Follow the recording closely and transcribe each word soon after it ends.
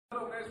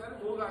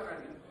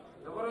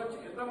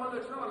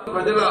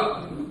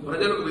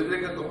ప్రజలకు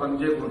వ్యతిరేకంగా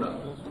పనిచేయకుండా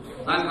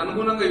దానికి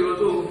అనుగుణంగా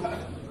ఈరోజు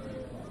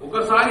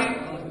ఒకసారి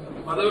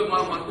పదవి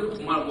మన మంత్రి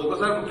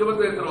ఒకసారి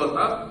ముఖ్యమంత్రి అయిన తర్వాత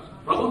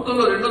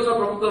ప్రభుత్వంలో రెండోసారి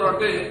ప్రభుత్వం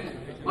అంటే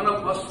మనం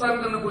ఫస్ట్ టైం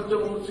కన్నా కొంచెం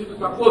సీట్లు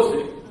తక్కువ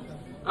వస్తాయి.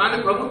 కానీ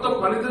ప్రభుత్వ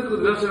పనితీరుకు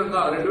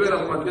నిదర్శనంగా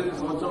 2018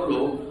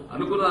 సంవత్సరంలో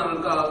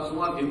అనుకున్నాక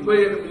సుమారు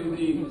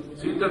 88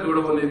 సీట్లను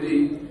ఇవ్వడం అనేది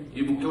ఈ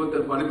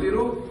ముఖ్యమంత్రి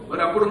పనితీరు.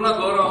 మరి అప్పుడున్న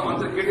గౌరవ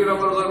మంత్రి KTR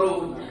గారు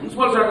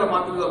మున్సిపల్ శాఖ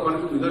మంత్రిగా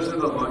పనితీరు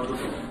నిదర్శనంగా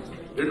భావించుకుంటాం.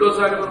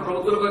 రెండోసారి మనం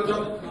ప్రభుత్వాలకు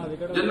వచ్చాం.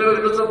 జనరల్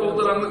రెండోసారి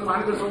ప్రభుత్వాలు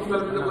స్థానిక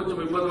సంస్థల మీద కొంచెం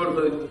ఇబ్బంది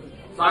పడుతుంది.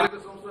 స్థానిక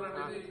సంస్థలు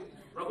అనేది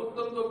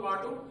ప్రభుత్వంతో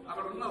పాటు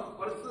అక్కడ ఉన్న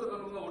పరిస్థితులకు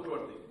అనుగుణంగా ఓటు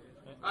పడుతుంది.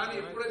 కానీ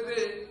ఎప్పుడైతే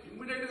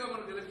ఇమ్మీడియట్ గా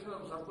మనకు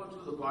ఎలక్షన్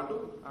సర్పంచులతో పాటు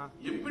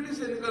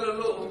ఎంపీటీసీ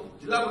ఎన్నికలలో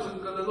జిల్లా పరిషత్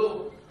ఎన్నికలలో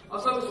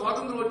అసలు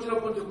స్వాతంత్రం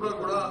వచ్చినప్పటి నుంచి ఇప్పుడు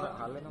కూడా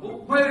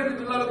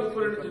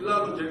 32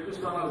 జిల్లాలు జడ్పీ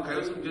స్థానాలు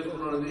కైవసం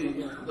చేసుకున్నది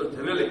అంత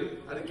జరగలేదు.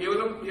 అది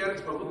కేవలం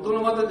టీఆర్ఎస్ ప్రభుత్వంలో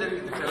మాత్రం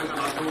జరిగింది. తెలంగాణ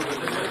రాష్ట్రంలో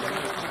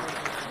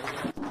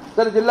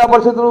సరే, జిల్లా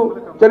పరిషత్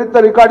చరిత్ర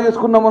రికార్డు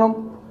చేసుకున్నాం మనం.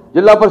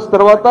 జిల్లా పరిషత్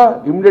తర్వాత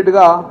ఇమ్మీడియట్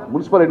గా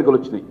మున్సిపల్ ఎన్నికలు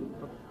వచ్చినాయి.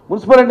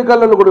 మున్సిపల్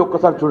ఎన్నికలలో కూడా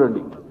ఒక్కసారి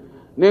చూడండి.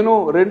 నేను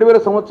 2000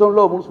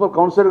 సంవత్సరంలో మున్సిపల్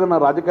కౌన్సిలర్గా నా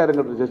రాజకీయ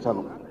రంగంలో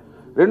చేశాను.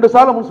 2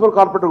 సార్లు మున్సిపల్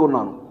కార్పొరేటర్గా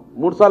ఉన్నాను,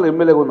 3 సార్లు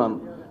ఎమ్మెల్యేగా ఉన్నాను.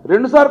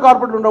 2 సార్లు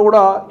కార్పొరేటర్ ఉన్నా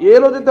కూడా ఏ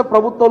రోజైతే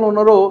ప్రభుత్వంలో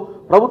ఉన్నారో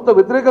ప్రభుత్వ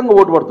వ్యతిరేకంగా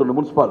ఓటు పడుతుండే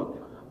మున్సిపల్.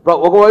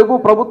 ఒకవైపు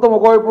ప్రభుత్వం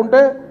ఒకవైపు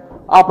ఉంటే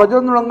ఆ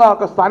ప్రజలంగా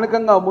అక్కడ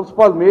స్థానికంగా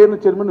మున్సిపల్ మేయర్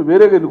చైర్మన్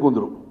వేరేగా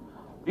ఎన్నుకుందరు.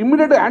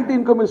 ఇమ్మీడియట్ యాంటీ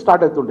ఇన్కమ్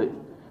స్టార్ట్ అవుతుండే.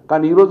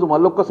 కానీ ఈరోజు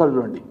మళ్ళొక్కసారి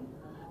చూడండి.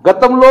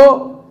 గతంలో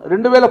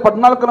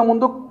 2014 కన్నా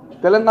ముందు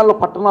తెలంగాణలో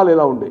పట్టణాలు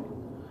ఎలా ఉండే,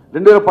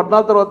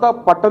 2014 తర్వాత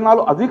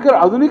పట్టణాలు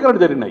ఆధునీకరణ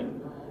జరిగినాయి.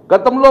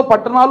 గతంలో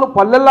పట్టణాలు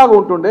పల్లెల్లాగా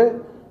ఉంటుండే,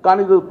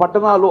 కానీ ఇది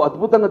పట్టణాలు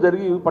అద్భుతంగా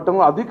జరిగి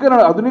పట్టణాలు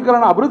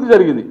ఆధునీకరణ అభివృద్ధి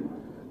జరిగింది.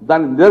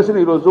 దాని నిదర్శనం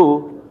ఈరోజు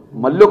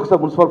మళ్ళీ ఒకసారి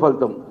మున్సిపల్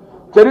ఫలితం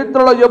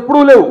చరిత్రలో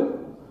ఎప్పుడూ లేవు.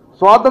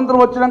 స్వాతంత్రం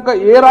వచ్చినాక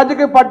ఏ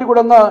రాజకీయ పార్టీ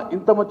కూడా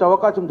ఇంత మంచి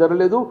అవకాశం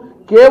జరగలేదు.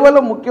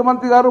 కేవలం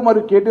ముఖ్యమంత్రి గారు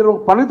మరియు KTR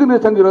పనితీరు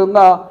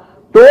నిరసనగా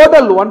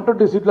టోటల్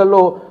 120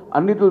 సీట్లలో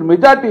అన్నింటిలో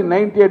మెజార్టీ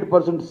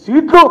 98%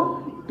 సీట్లు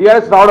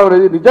టీఆర్ఎస్ రావడం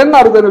అనేది నిజంగా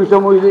అరుదైన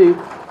విషయం. ఇది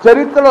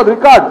చరిత్రలో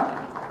రికార్డ్.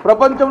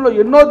 ప్రపంచంలో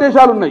ఎన్నో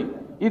దేశాలు ఉన్నాయి,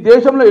 ఈ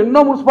దేశంలో ఎన్నో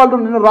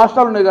మున్సిపాలిటీలు ఎన్నో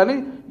రాష్ట్రాలు ఉన్నాయి, కానీ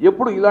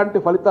ఎప్పుడు ఇలాంటి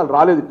ఫలితాలు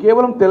రాలేదు.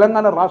 కేవలం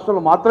తెలంగాణ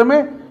రాష్ట్రంలో మాత్రమే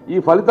ఈ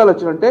ఫలితాలు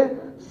వచ్చినంటే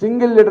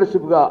సింగిల్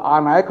లీడర్షిప్గా ఆ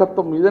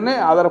నాయకత్వం మీదనే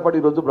ఆధారపడి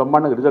ఈరోజు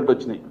బ్రహ్మాండంగా రిజల్ట్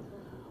వచ్చినాయి.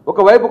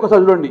 ఒకవైపు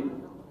ఒకసారి చూడండి,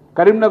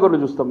 కరీంనగర్లో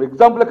చూస్తాం.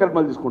 ఎగ్జాంపుల్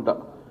కరీంనగర్ తీసుకుంటా.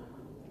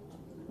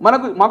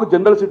 మాకు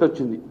జనరల్ సీట్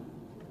వచ్చింది.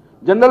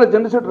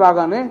 జనరల్ సీట్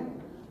రాగానే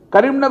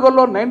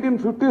కరీంనగర్లో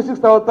 1956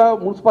 తర్వాత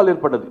మున్సిపల్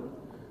ఏర్పడ్డది.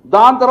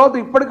 దాని తర్వాత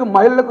ఇప్పటికి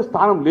మహిళలకు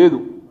స్థానం లేదు.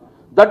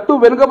 దట్టు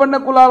వెనుకబడిన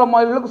కులాల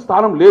మహిళలకు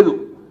స్థానం లేదు.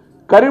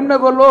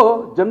 కరీంనగర్లో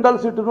జనరల్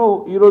సీటును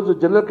ఈరోజు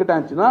జనరల్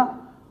కేటాయించిన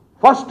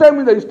first time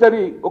in the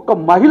history ఒక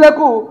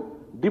మహిళకు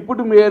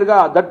డిప్యూటీ మేయర్గా,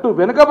 దట్టు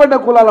వెనుకబడిన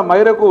కులాల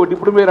మహిళకు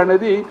డిప్యూటీ మేయర్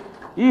అనేది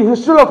ఈ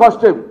హిస్టరీలో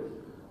ఫస్ట్ టైం.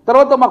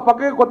 తర్వాత మాకు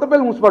పక్కకి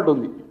కొత్తపల్లి మున్సిపాలిటీ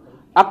ఉంది,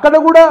 అక్కడ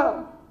కూడా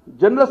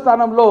జనరల్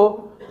స్థానంలో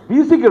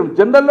బీసీకి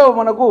జనరల్లో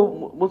మనకు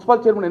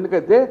మున్సిపల్ చైర్మన్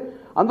ఎన్నికైతే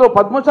అందులో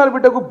పద్మశాలి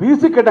బిడ్డకు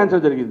బీసీ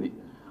కేటాయించడం జరిగింది.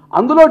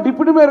 అందులో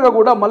డిప్యూటీ మేయర్గా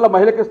కూడా మళ్ళీ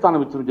మహిళకే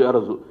స్థానం ఇచ్చిన ఆ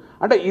రోజు.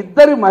 అంటే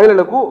ఇద్దరి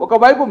మహిళలకు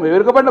ఒకవైపు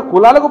వెనుకబడిన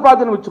కులాలకు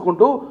ప్రాధాన్యం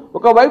ఇచ్చుకుంటూ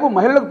ఒకవైపు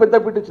మహిళలకు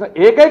పెద్దపీట ఇచ్చిన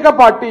ఏకైక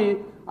పార్టీ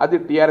అది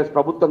టీఆర్ఎస్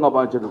ప్రభుత్వంగా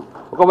భావించడం.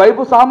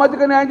 ఒకవైపు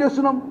సామాజిక న్యాయం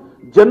చేస్తున్నాం,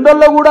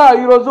 జనరల్లో కూడా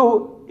ఈరోజు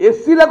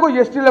ఎస్సీలకు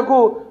ఎస్టీలకు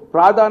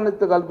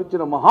ప్రాధాన్యత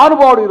కల్పించిన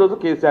మహానుభావుడు ఈరోజు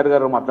KCR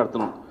గారు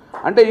మాట్లాడుతున్నాం.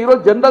 అంటే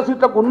ఈరోజు జనరల్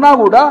సీట్లకు ఉన్నా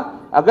కూడా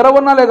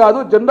అగ్రవర్ణాలే కాదు,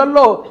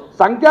 జనరల్లో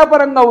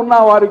సంఖ్యాపరంగా ఉన్న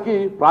వారికి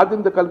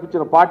ప్రాతినిధ్యం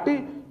కల్పించిన పార్టీ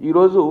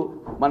ఈరోజు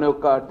మన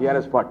యొక్క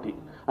టీఆర్ఎస్ పార్టీ.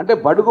 అంటే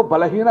బడుగు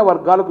బలహీన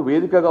వర్గాలకు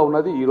వేదికగా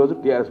ఉన్నది ఈరోజు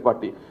టీఆర్ఎస్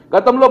పార్టీ.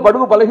 గతంలో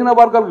బడుగు బలహీన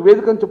వర్గాలకు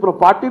వేదిక అని చెప్పిన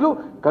పార్టీలు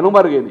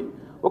కనుమరుగైంది.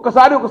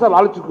 ఒకసారి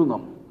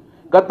ఆలోచించుకుందాం.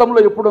 గతంలో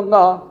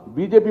ఎప్పుడుగా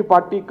BJP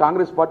party,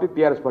 Congress party,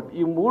 TRS party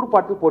ఈ 3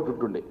 పార్టీలు పోటీ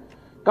ఉంటుండే.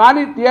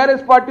 కానీ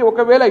టీఆర్ఎస్ పార్టీ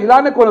ఒకవేళ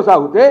ఇలానే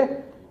కొనసాగితే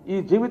ఈ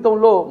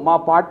జీవితంలో మా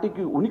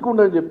పార్టీకి ఉనికి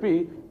ఉండదని చెప్పి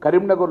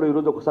కరీంనగర్లో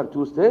ఈరోజు ఒకసారి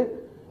చూస్తే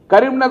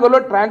కరీంనగర్లో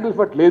ట్రయాంగిల్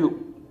ఫట్ లేదు.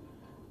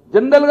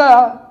 జనరల్గా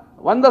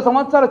 100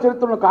 సంవత్సరాల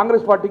చరిత్ర ఉన్న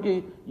కాంగ్రెస్ పార్టీకి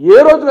ఏ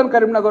రోజు కానీ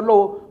కరీంనగర్లో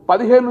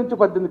 15 నుంచి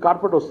 18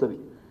 కార్పొరేట్ వస్తుంది.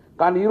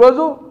 కానీ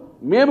ఈరోజు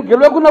మేము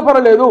గెలవకున్నా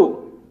పర్వాలేదు,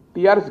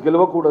 టీఆర్ఎస్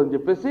గెలవకూడదని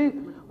చెప్పేసి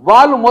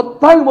వాళ్ళు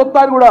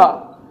మొత్తాన్ని కూడా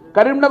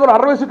కరీంనగర్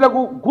 60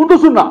 సీట్లకు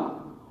గుండుసున్నా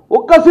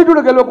ఒక్క సీటు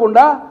కూడా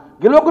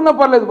గెలవకున్నా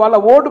పర్లేదు, వాళ్ళ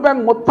ఓటు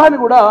బ్యాంక్ మొత్తాన్ని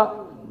కూడా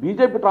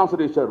బీజేపీ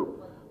ట్రాన్స్ఫర్ చేశారు.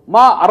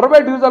 మా 60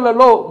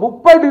 డివిజన్లలో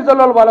 30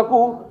 డివిజన్లలో వాళ్ళకు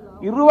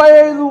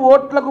 25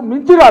 ఓట్లకు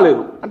మించి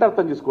రాలేదు. అంటే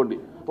అర్థం చేసుకోండి,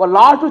 వాళ్ళు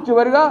లాస్ట్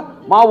చివరిగా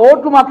మా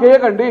ఓట్లు మాకు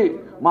వేయకండి,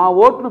 మా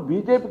ఓట్లు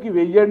బీజేపీకి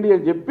వెయ్యండి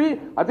అని చెప్పి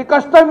అతి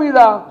కష్టం మీద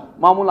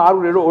మామూలు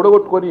 6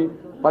 ఓడగొట్టుకొని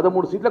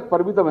 13 సీట్లకు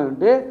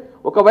పరిమితమైందంటే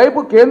ఒకవైపు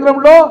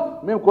కేంద్రంలో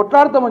మేము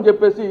కొట్లాడతామని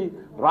చెప్పేసి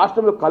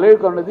రాష్ట్రంలో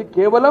కలయిక ఉన్నది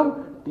కేవలం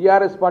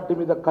టీఆర్ఎస్ పార్టీ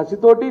మీద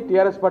కసితోటి,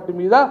 టీఆర్ఎస్ పార్టీ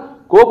మీద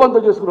కోపంతో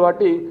చేసుకున్నారు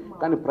కాబట్టి.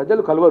 కానీ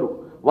ప్రజలు కలవరు,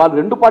 వాళ్ళు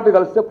 2 పార్టీలు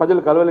కలిస్తే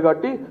ప్రజలు కలవాలి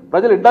కాబట్టి,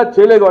 ప్రజలు ఎండా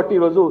చేయలేదు కాబట్టి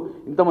ఈరోజు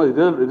ఇంతమంది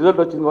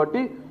రిజల్ట్ వచ్చింది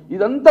కాబట్టి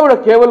ఇదంతా కూడా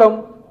కేవలం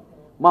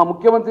మా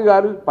ముఖ్యమంత్రి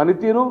గారి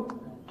పనితీరు,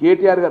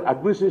 కేటీఆర్ గారి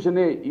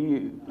అడ్మినిస్ట్రేషనే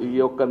ఈ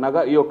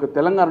యొక్క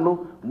తెలంగాణను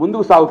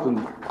ముందుకు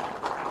సాగుతుంది.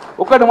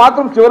 ఒకటి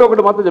మాత్రం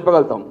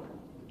చెప్పగలుగుతాం.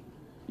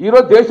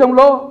 ఈరోజు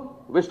దేశంలో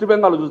వెస్ట్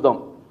బెంగాల్ చూద్దాం,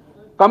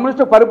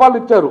 కమ్యూనిస్టు పరిపాలన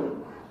ఇచ్చారు,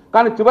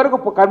 కానీ చివరకు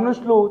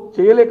కమ్యూనిస్టులు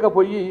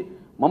చేయలేకపోయి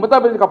మమతా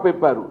బెనర్జీకి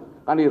అప్పచెప్పారు.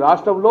 కానీ ఈ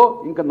రాష్ట్రంలో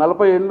ఇంకా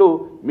 40 ఏళ్ళు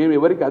మేము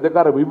ఎవరికి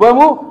అధికారం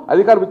ఇవ్వము,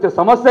 అధికారం ఇచ్చే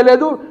సమస్య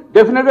లేదు.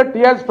 డెఫినెట్గా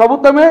టీఆర్ఎస్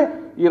ప్రభుత్వమే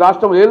ఈ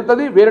రాష్ట్రం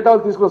ఏలుతుంది. వేరే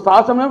వాళ్ళు తీసుకున్న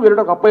సాహసమే వేరే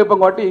అప్పచెప్పం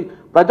కాబట్టి,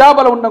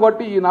 ప్రజాబలం ఉన్న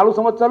కాబట్టి ఈ 4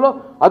 సంవత్సరాల్లో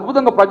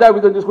అద్భుతంగా ప్రజా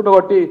విజయం తీసుకుంటాం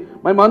కాబట్టి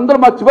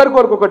మేమందరం మా చివరి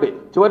కోరిక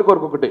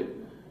ఒకటే.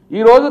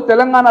 ఈరోజు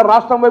తెలంగాణ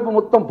రాష్ట్రం వైపు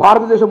మొత్తం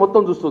భారతదేశం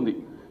మొత్తం చూస్తుంది.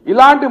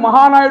 ఇలాంటి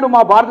మహానాయుడు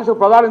మా భారతదేశ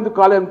ప్రధాని ఎందుకు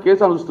కాలేదని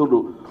కేసు అనుస్తుండ్రు.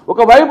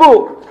 ఒకవైపు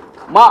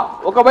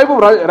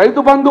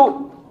Rythu Bandhu,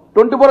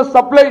 24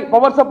 supply,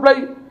 power supply,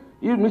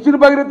 ఈ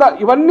మిషన్ భగీరథ,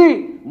 ఇవన్నీ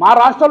మా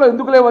రాష్ట్రాల్లో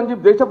ఎందుకు లేవని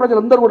చెప్పి దేశ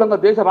ప్రజలందరూ కూడా,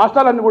 దేశ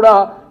రాష్ట్రాలన్నీ కూడా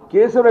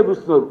కేసీఆర్ వైపు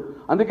చూస్తున్నారు.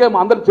 అందుకే మా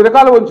అందరు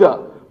చిరకాలం ఉంచా,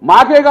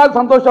 మాకే కాదు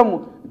సంతోషం,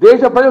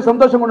 దేశ ప్రజలు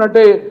సంతోషంగా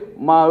ఉన్నట్టే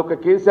మా యొక్క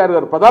కేసీఆర్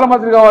గారు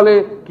ప్రధానమంత్రి కావాలి,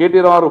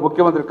 కేటీఆర్ గారు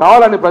ముఖ్యమంత్రి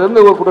కావాలని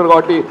ప్రజలందరూ కోరుకుంటున్నారు.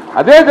 కాబట్టి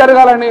అదే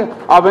జరగాలని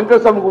ఆ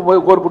వెంకటస్వామి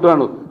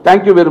కోరుకుంటున్నాను.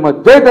 Thank you very much.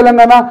 జై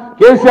తెలంగాణ.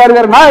 కేసీఆర్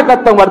గారి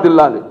నాయకత్వం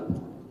వర్ధిల్లాలి.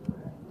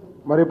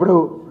 మరి ఇప్పుడు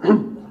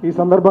ఈ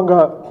సందర్భంగా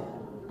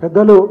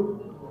పెద్దలు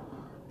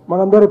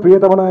మనందరి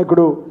ప్రియతమ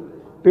నాయకుడు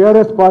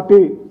టీఆర్ఎస్ పార్టీ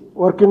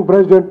వర్కింగ్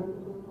ప్రెసిడెంట్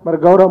మరి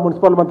గౌరవ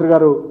మున్సిపల్ మంత్రి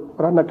గారు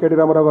రన్న కేటీ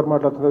రామారావు గారు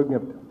మాట్లాడుతున్నారు.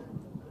 విజ్ఞప్తి.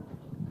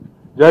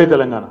 జై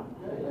తెలంగాణ.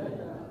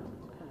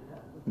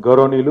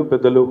 గౌరవనీయులు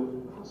పెద్దలు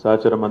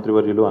సహచర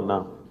మంత్రివర్యులు అన్న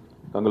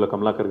గంగుల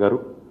కమలాకర్ గారు,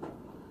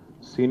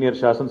 సీనియర్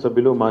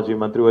శాసనసభ్యులు మాజీ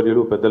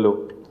మంత్రివర్యులు పెద్దలు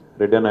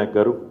రెడ్డి నాయక్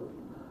గారు,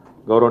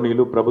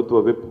 గౌరవనీయులు ప్రభుత్వ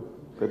విప్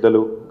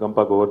పెద్దలు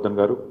గంపా గోవర్ధన్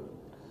గారు,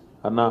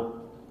 అన్న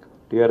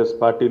టీఆర్ఎస్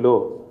పార్టీలో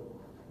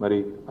మరి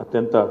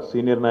అత్యంత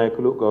సీనియర్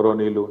నాయకులు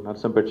గౌరవనీయులు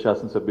నర్సంపేట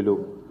శాసనసభ్యులు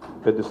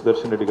పెద్ద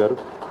సుదర్శన్ రెడ్డి గారు,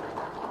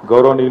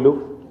 గౌరవనీయులు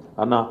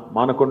అన్న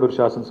మానకొండూరు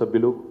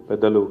శాసనసభ్యులు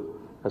పెద్దలు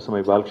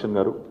ఎస్ఎంఐ బాలకృష్ణ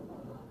గారు,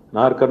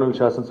 నార్ కర్నూలు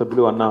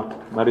శాసనసభ్యులు అన్న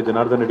మరి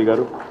జనార్దన్ రెడ్డి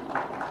గారు,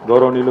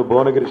 గౌరవనీయులు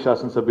భువనగిరి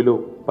శాసనసభ్యులు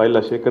పైల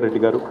శేఖర్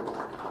రెడ్డి గారు,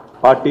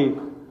 పార్టీ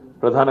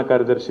ప్రధాన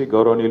కార్యదర్శి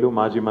గౌరవనీయులు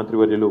మాజీ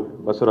మంత్రివర్యులు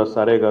బసవరాజ్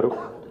సారయ్య గారు,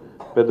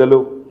 పెద్దలు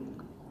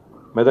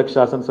మెదక్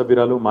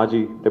శాసనసభ్యురాలు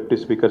మాజీ డిప్యూటీ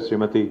స్పీకర్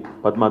శ్రీమతి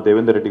పద్మా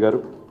దేవేందర్ రెడ్డి గారు,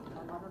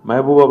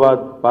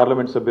 మహబూబాబాద్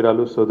పార్లమెంట్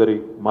సభ్యురాలు సోదరి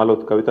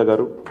మాలోత్ కవిత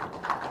గారు,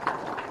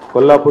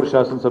 కొల్లాపూర్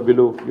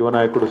శాసనసభ్యులు యువ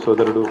నాయకుడు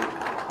సోదరుడు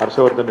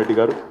హర్షవర్ధన్ రెడ్డి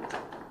గారు,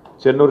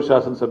 చెన్నూరు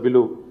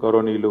శాసనసభ్యులు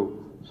గౌరవనీయులు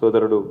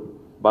సోదరుడు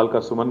బాల్కా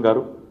సుమన్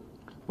గారు,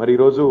 మరి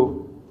ఈరోజు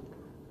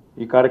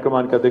ఈ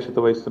కార్యక్రమానికి అధ్యక్షత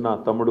వహిస్తున్న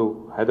తమ్ముడు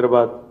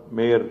హైదరాబాద్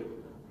మేయర్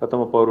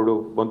ప్రథమ పౌరుడు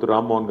బొంతు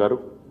రామ్మోహన్ గారు,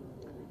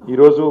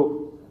 ఈరోజు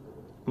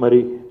మరి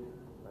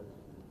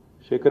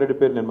శేఖర్ రెడ్డి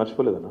పేరు నేను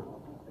మర్చిపోలేదన్నా,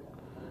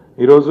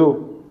 ఈరోజు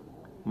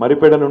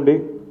మరిపేడ నుండి,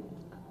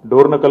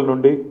 డోర్నకల్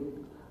నుండి,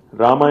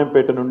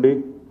 రామాయంపేట నుండి,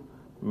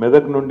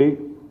 మెదక్ నుండి,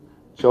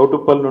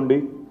 చౌటుప్పల్ నుండి,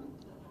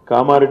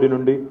 కామారెడ్డి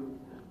నుండి,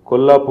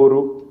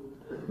 కొల్లాపూరు,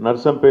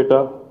 నర్సంపేట,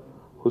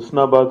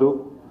 హుస్నాబాదు,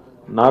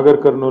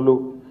 నాగర్ కర్నూలు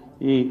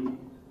ఈ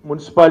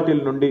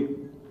మున్సిపాలిటీల నుండి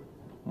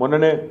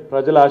మొన్ననే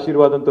ప్రజల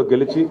ఆశీర్వాదంతో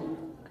గెలిచి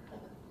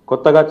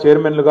కొత్తగా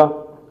చైర్మన్లుగా,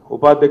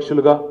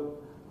 ఉపాధ్యక్షులుగా,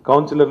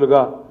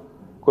 కౌన్సిలర్లుగా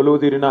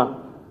కొలువుదీరిన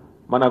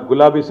మన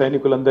గులాబీ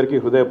సైనికులందరికీ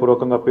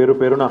హృదయపూర్వకంగా పేరు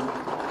పేరున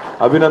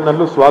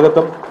అభినందనలు,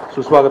 స్వాగతం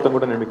సుస్వాగతం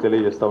కూడా నేను మీకు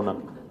తెలియజేస్తా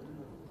ఉన్నాను.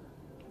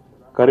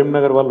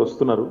 కరీంనగర్ వాళ్ళు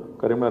వస్తున్నారు,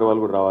 కరీంనగర్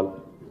వాళ్ళు కూడా రావాలి.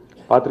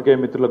 పాత్రికేయ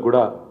మిత్రులకు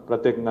కూడా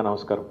ప్రత్యేకంగా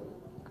నమస్కారం.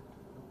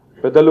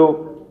 పెద్దలు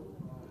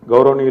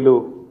గౌరవనీయులు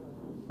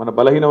మన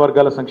బలహీన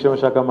వర్గాల సంక్షేమ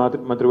శాఖ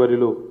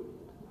మంత్రివర్యులు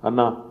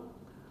అన్న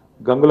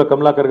గంగుల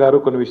కమలాకర్ గారు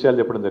కొన్ని విషయాలు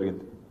చెప్పడం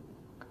జరిగింది.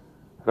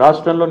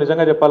 రాష్ట్రంలో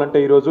నిజంగా చెప్పాలంటే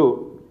ఈరోజు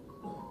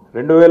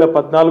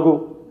 2014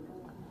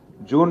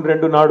 జూన్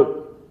 2 నాడు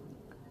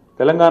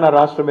తెలంగాణ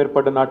రాష్ట్రం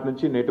ఏర్పడ్డ నాటి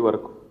నుంచి నేటి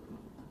వరకు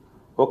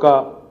ఒక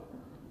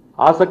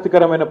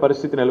ఆసక్తికరమైన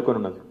పరిస్థితి నెలకొని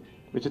ఉన్నది,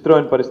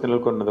 విచిత్రమైన పరిస్థితి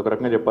నెలకొని ఉన్నది. ఒక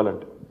రకంగా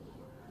చెప్పాలంటే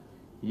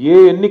ఏ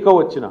ఎన్నిక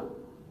వచ్చినా,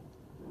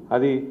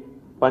 అది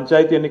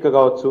పంచాయతీ ఎన్నిక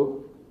కావచ్చు,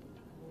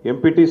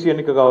 ఎంపీటీసీ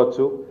ఎన్నిక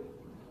కావచ్చు,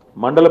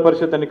 మండల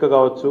పరిషత్ ఎన్నిక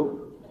కావచ్చు,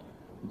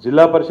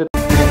 జిల్లా పరిషత్